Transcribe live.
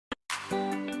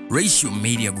Ratio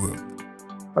Media Group.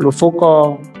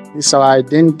 Olufuko is our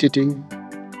identity.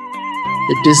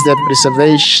 It is the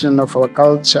preservation of our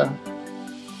culture.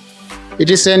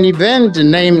 It is an event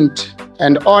named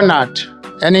and honored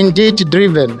and indeed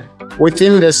driven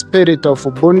within the spirit of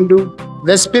Ubuntu,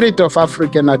 the spirit of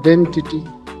African identity,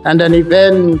 and an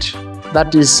event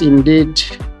that is indeed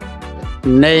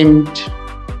named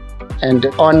and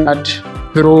honored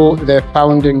through the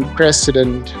founding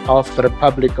president of the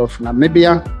Republic of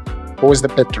Namibia, who is the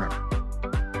patron.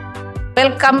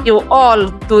 Welcome you all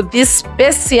to this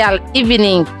special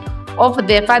evening of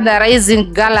the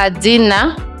Fundraising Gala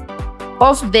dinner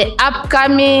of the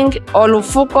upcoming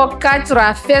Olufuko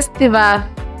Cultural Festival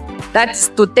that is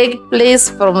to take place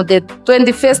from the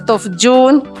 21st of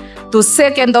June to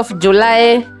 2nd of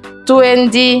July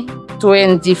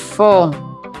 2024.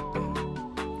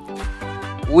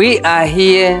 We are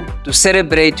here to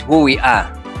celebrate who we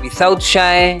are. Without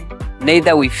shy,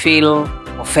 neither we feel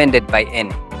offended by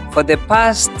any. For the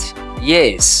past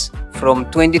years, from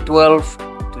 2012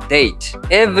 to date,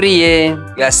 every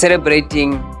year we are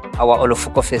celebrating our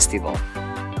Olufuko Festival.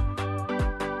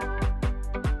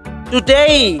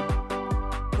 Today,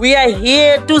 we are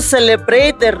here to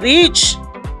celebrate the rich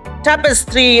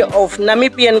tapestry of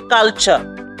Namibian culture,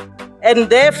 and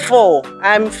therefore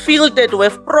I'm filled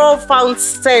with profound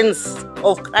sense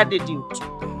of gratitude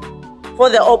for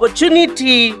the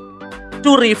opportunity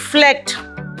to reflect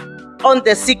on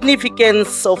the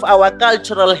significance of our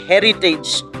cultural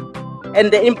heritage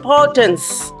and the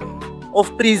importance of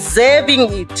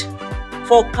preserving it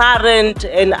for current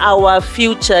and our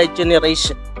future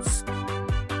generations.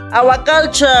 Our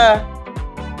culture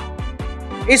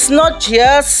is not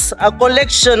just a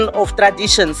collection of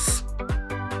traditions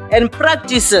and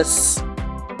practices,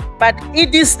 but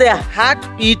it is the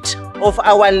heartbeat of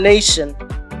our nation,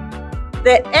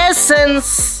 the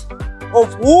essence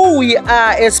of who we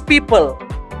are as people.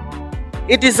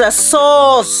 It is a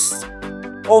source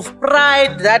of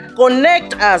pride that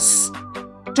connects us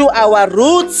to our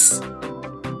roots,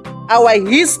 our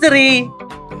history,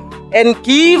 and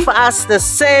give us the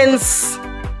sense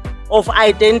of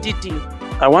identity.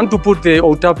 I want to put the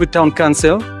Outapi Town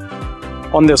Council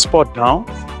on the spot now,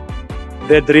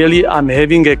 that really I'm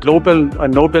having a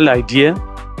noble idea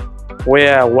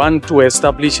where I want to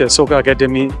establish a soccer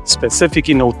academy specific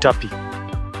in Outapi.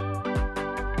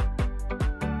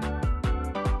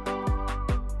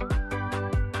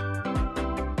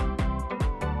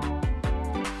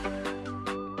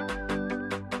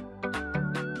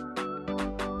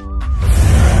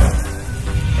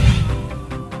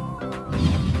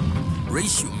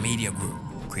 Ratio Media Group,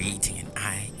 creating